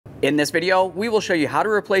In this video, we will show you how to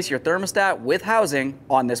replace your thermostat with housing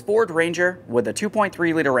on this Ford Ranger with a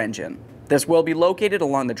 2.3 liter engine. This will be located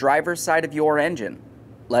along the driver's side of your engine.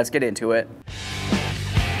 Let's get into it.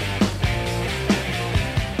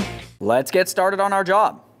 Let's get started on our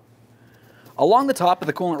job. Along the top of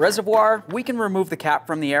the coolant reservoir, we can remove the cap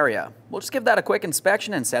from the area. We'll just give that a quick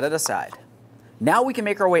inspection and set it aside. Now we can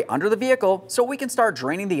make our way under the vehicle so we can start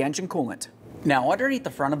draining the engine coolant. Now, underneath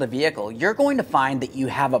the front of the vehicle, you're going to find that you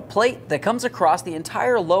have a plate that comes across the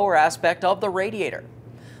entire lower aspect of the radiator.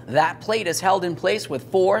 That plate is held in place with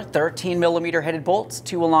 4 13mm headed bolts,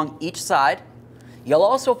 2 along each side. You'll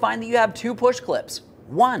also find that you have 2 push clips,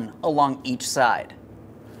 1 along each side.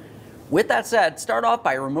 With that said, start off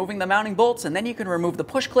by removing the mounting bolts, and then you can remove the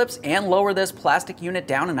push clips and lower this plastic unit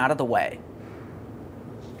down and out of the way.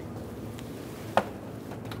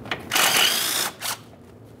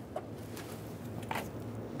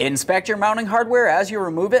 Inspect your mounting hardware as you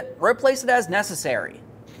remove it. Replace it as necessary.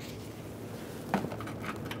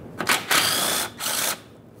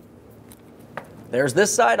 There's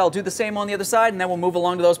this side. I'll do the same on the other side, and then we'll move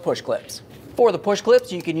along to those push clips. For the push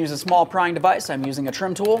clips, you can use a small prying device. I'm using a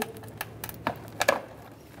trim tool.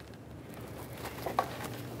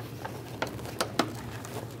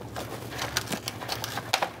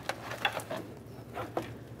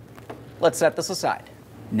 Let's set this aside.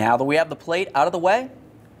 Now that we have the plate out of the way,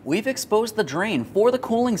 we've exposed the drain for the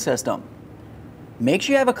cooling system. Make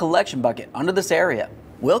sure you have a collection bucket under this area.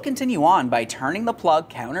 We'll continue on by turning the plug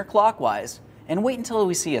counterclockwise and wait until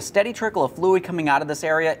we see a steady trickle of fluid coming out of this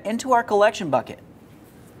area into our collection bucket.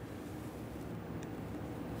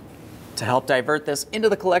 To help divert this into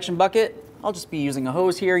the collection bucket, I'll just be using a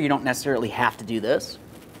hose here. You don't necessarily have to do this.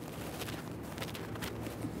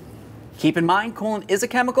 Keep in mind, coolant is a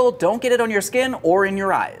chemical. Don't get it on your skin or in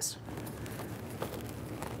your eyes.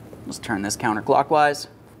 Let's turn this counterclockwise.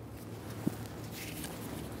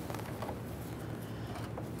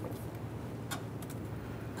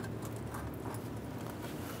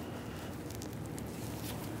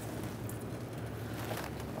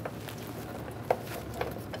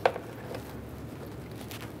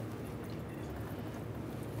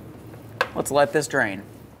 Let's let this drain.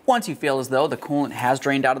 Once you feel as though the coolant has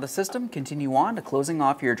drained out of the system, continue on to closing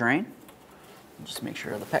off your drain. Just make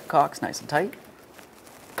sure the petcock's nice and tight.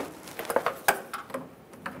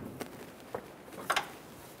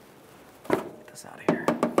 Get this out of here.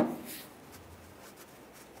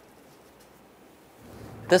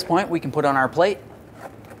 At this point, we can put on our plate.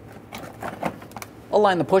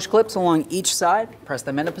 Align the push clips along each side, press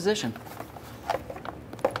them into position.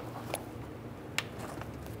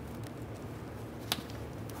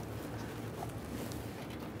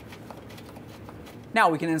 Now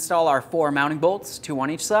we can install our 4 mounting bolts, 2 on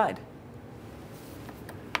each side.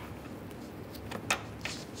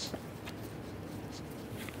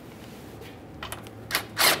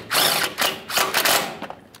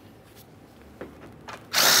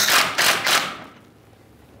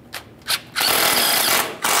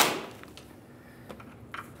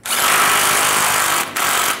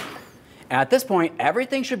 At this point,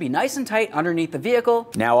 everything should be nice and tight underneath the vehicle.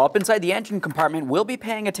 Now up inside the engine compartment, we'll be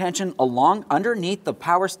paying attention along underneath the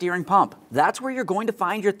power steering pump. That's where you're going to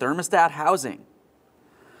find your thermostat housing.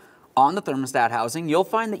 On the thermostat housing, you'll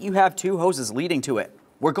find that you have 2 hoses leading to it.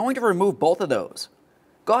 We're going to remove both of those.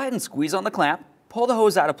 Go ahead and squeeze on the clamp, pull the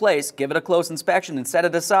hose out of place, give it a close inspection and set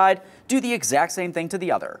it aside. Do the exact same thing to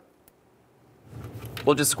the other.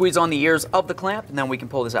 We'll just squeeze on the ears of the clamp and then we can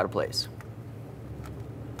pull this out of place.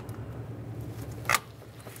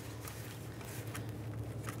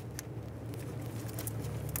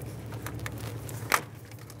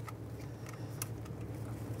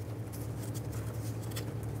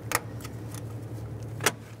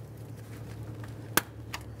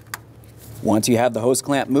 Once you have the hose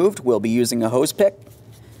clamp moved, we'll be using a hose pick.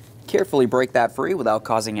 Carefully break that free without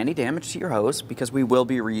causing any damage to your hose because we will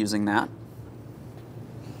be reusing that.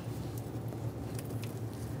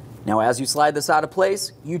 Now as you slide this out of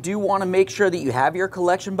place, you do want to make sure that you have your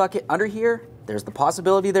collection bucket under here. There's the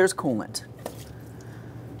possibility there's coolant.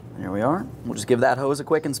 There we are. We'll just give that hose a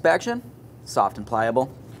quick inspection. Soft and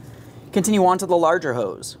pliable. Continue on to the larger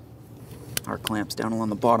hose. Our clamp's down along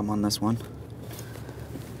the bottom on this one.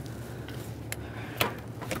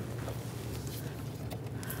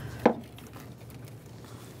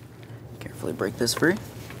 Carefully break this free.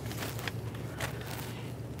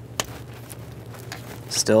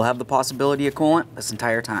 Still have the possibility of coolant this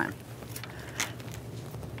entire time.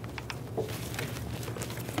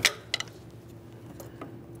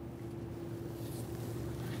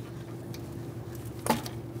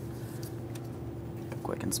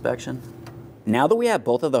 Quick inspection. Now that we have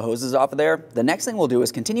both of the hoses off of there, the next thing we'll do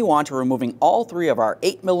is continue on to removing all 3 of our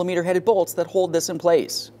 8mm headed bolts that hold this in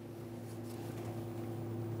place.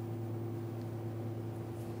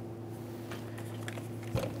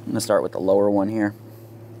 I'm going to start with the lower one here.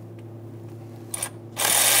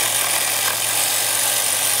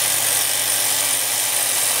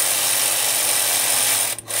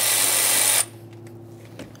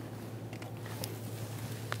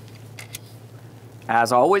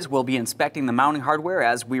 As always, we'll be inspecting the mounting hardware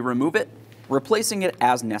as we remove it, replacing it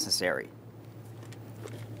as necessary.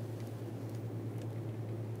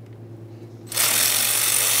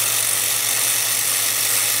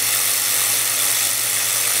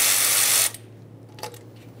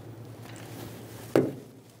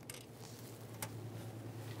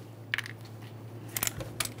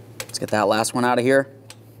 Let's get that last one out of here.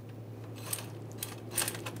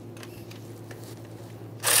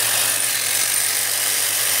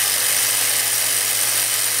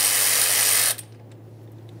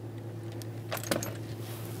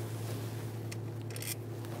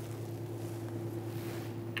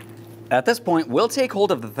 At this point, we'll take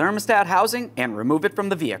hold of the thermostat housing and remove it from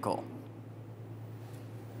the vehicle.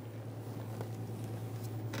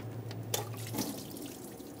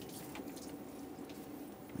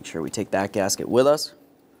 Make sure we take that gasket with us.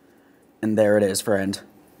 And there it is, friend.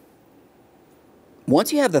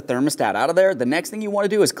 Once you have the thermostat out of there, the next thing you want to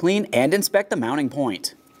do is clean and inspect the mounting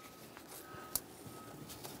point.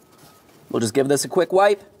 We'll just give this a quick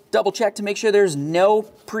wipe, double check to make sure there's no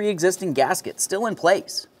pre-existing gasket still in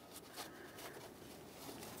place.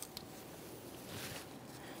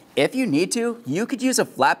 If you need to, you could use a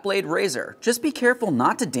flat blade razor. Just be careful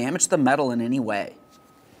not to damage the metal in any way.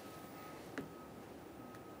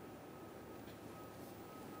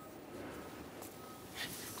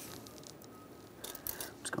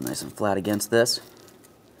 Just go nice and flat against this.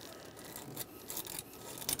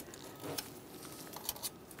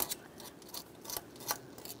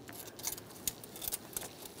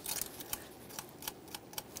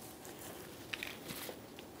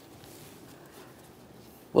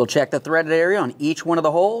 We'll check the threaded area on each one of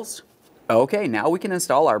the holes. Okay, now we can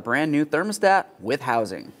install our brand new thermostat with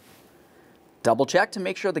housing. Double check to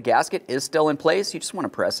make sure the gasket is still in place. You just want to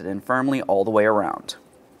press it in firmly all the way around.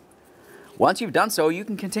 Once you've done so, you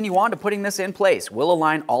can continue on to putting this in place. We'll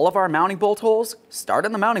align all of our mounting bolt holes, start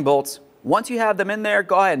in the mounting bolts. Once you have them in there,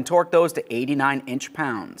 go ahead and torque those to 89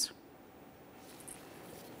 inch-pounds.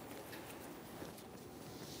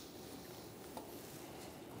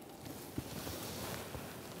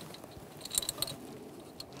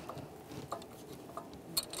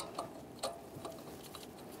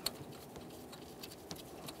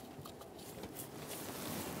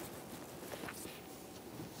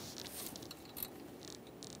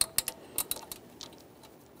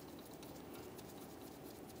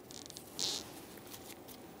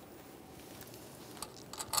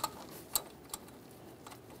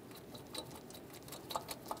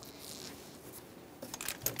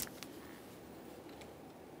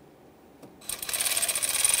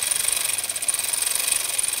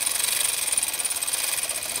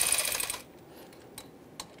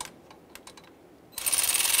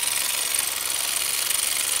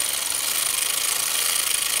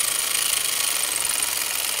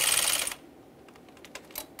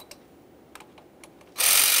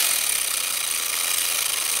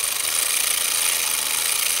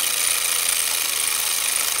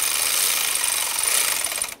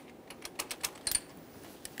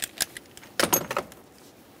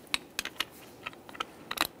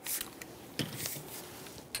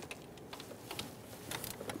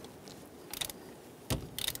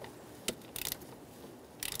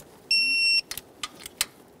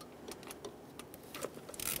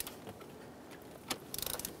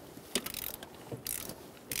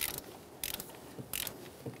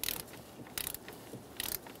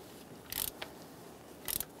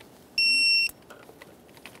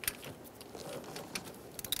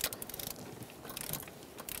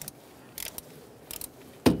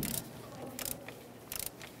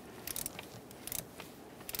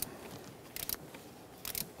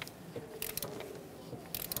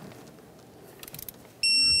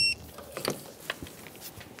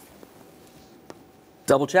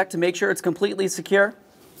 Double check to make sure it's completely secure.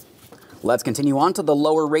 Let's continue on to the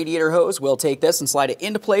lower radiator hose. We'll take this and slide it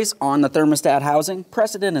into place on the thermostat housing,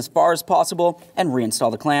 press it in as far as possible, and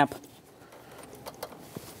reinstall the clamp.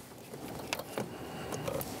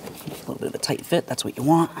 A little bit of a tight fit, that's what you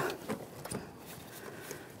want.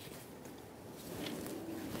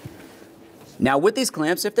 Now with these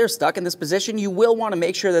clamps, if they're stuck in this position, you will want to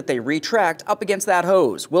make sure that they retract up against that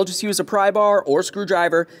hose. We'll just use a pry bar or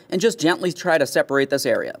screwdriver and just gently try to separate this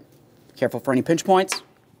area. Careful for any pinch points.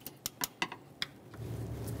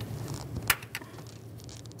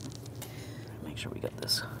 Make sure we get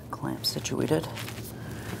this clamp situated.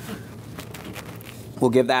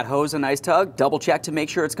 We'll give that hose a nice tug, double check to make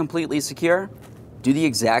sure it's completely secure. Do the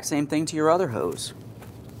exact same thing to your other hose.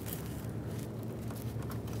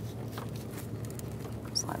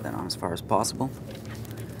 Slide that on as far as possible.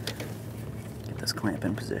 Get this clamp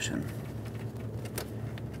in position.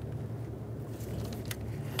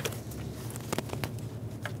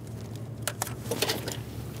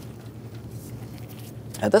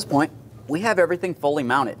 At this point, we have everything fully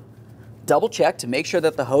mounted. Double check to make sure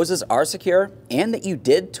that the hoses are secure and that you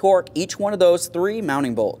did torque each one of those 3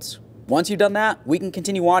 mounting bolts. Once you've done that, we can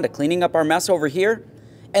continue on to cleaning up our mess over here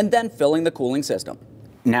and then filling the cooling system.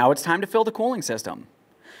 Now it's time to fill the cooling system.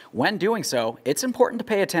 When doing so, it's important to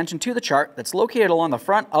pay attention to the chart that's located along the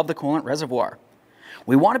front of the coolant reservoir.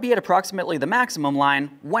 We want to be at approximately the maximum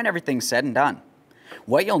line when everything's said and done.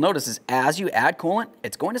 What you'll notice is as you add coolant,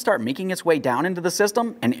 it's going to start making its way down into the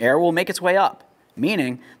system and air will make its way up,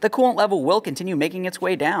 meaning the coolant level will continue making its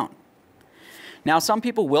way down. Now some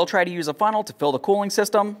people will try to use a funnel to fill the cooling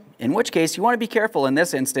system, in which case you want to be careful in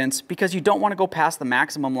this instance because you don't want to go past the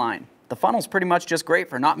maximum line. The funnel's pretty much just great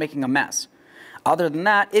for not making a mess. Other than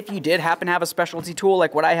that, if you did happen to have a specialty tool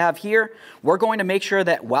like what I have here, we're going to make sure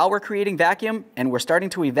that while we're creating vacuum and we're starting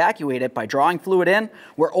to evacuate it by drawing fluid in,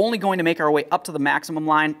 we're only going to make our way up to the maximum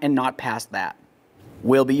line and not past that.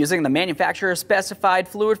 We'll be using the manufacturer specified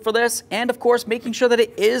fluid for this and of course making sure that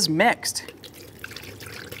it is mixed.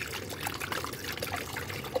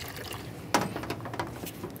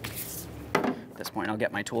 At this point I'll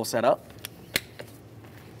get my tool set up.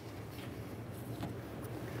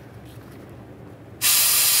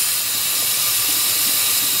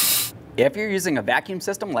 If you're using a vacuum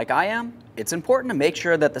system like I am, it's important to make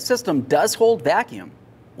sure that the system does hold vacuum.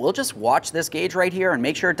 We'll just watch this gauge right here and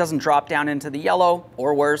make sure it doesn't drop down into the yellow,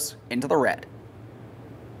 or worse, into the red.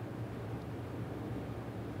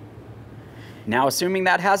 Now, assuming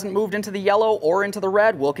that hasn't moved into the yellow or into the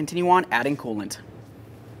red, we'll continue on adding coolant.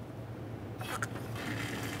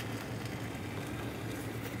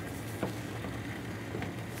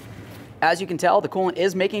 As you can tell, the coolant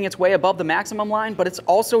is making its way above the maximum line, but it's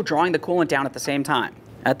also drawing the coolant down at the same time.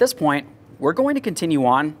 At this point, we're going to continue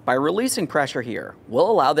on by releasing pressure here.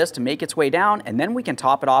 We'll allow this to make its way down, and then we can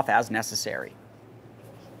top it off as necessary.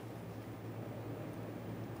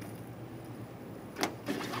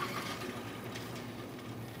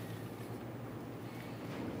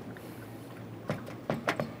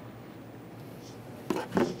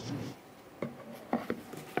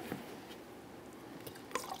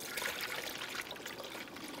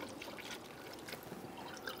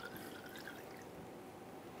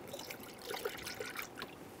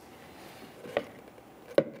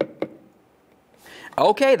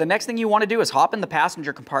 Okay, the next thing you want to do is hop in the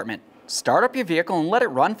passenger compartment. Start up your vehicle and let it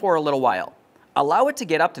run for a little while. Allow it to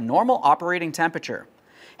get up to normal operating temperature.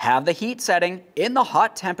 Have the heat setting in the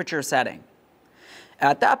hot temperature setting.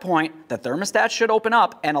 At that point, the thermostat should open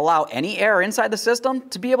up and allow any air inside the system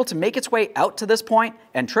to be able to make its way out to this point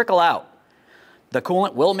and trickle out. The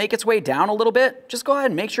coolant will make its way down a little bit. Just go ahead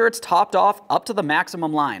and make sure it's topped off up to the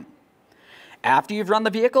maximum line. After you've run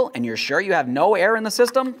the vehicle and you're sure you have no air in the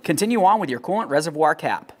system, continue on with your coolant reservoir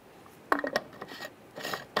cap.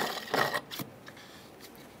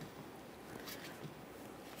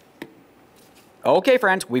 Okay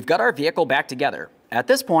friends, we've got our vehicle back together. At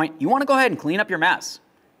this point, you want to go ahead and clean up your mess.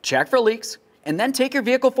 Check for leaks, and then take your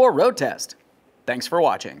vehicle for a road test. Thanks for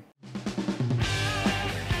watching.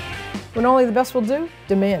 When only the best will do,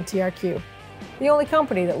 demand TRQ. The only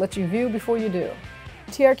company that lets you view before you do.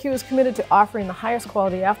 TRQ is committed to offering the highest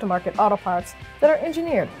quality aftermarket auto parts that are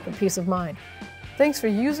engineered for peace of mind. Thanks for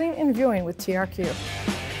using and viewing with TRQ.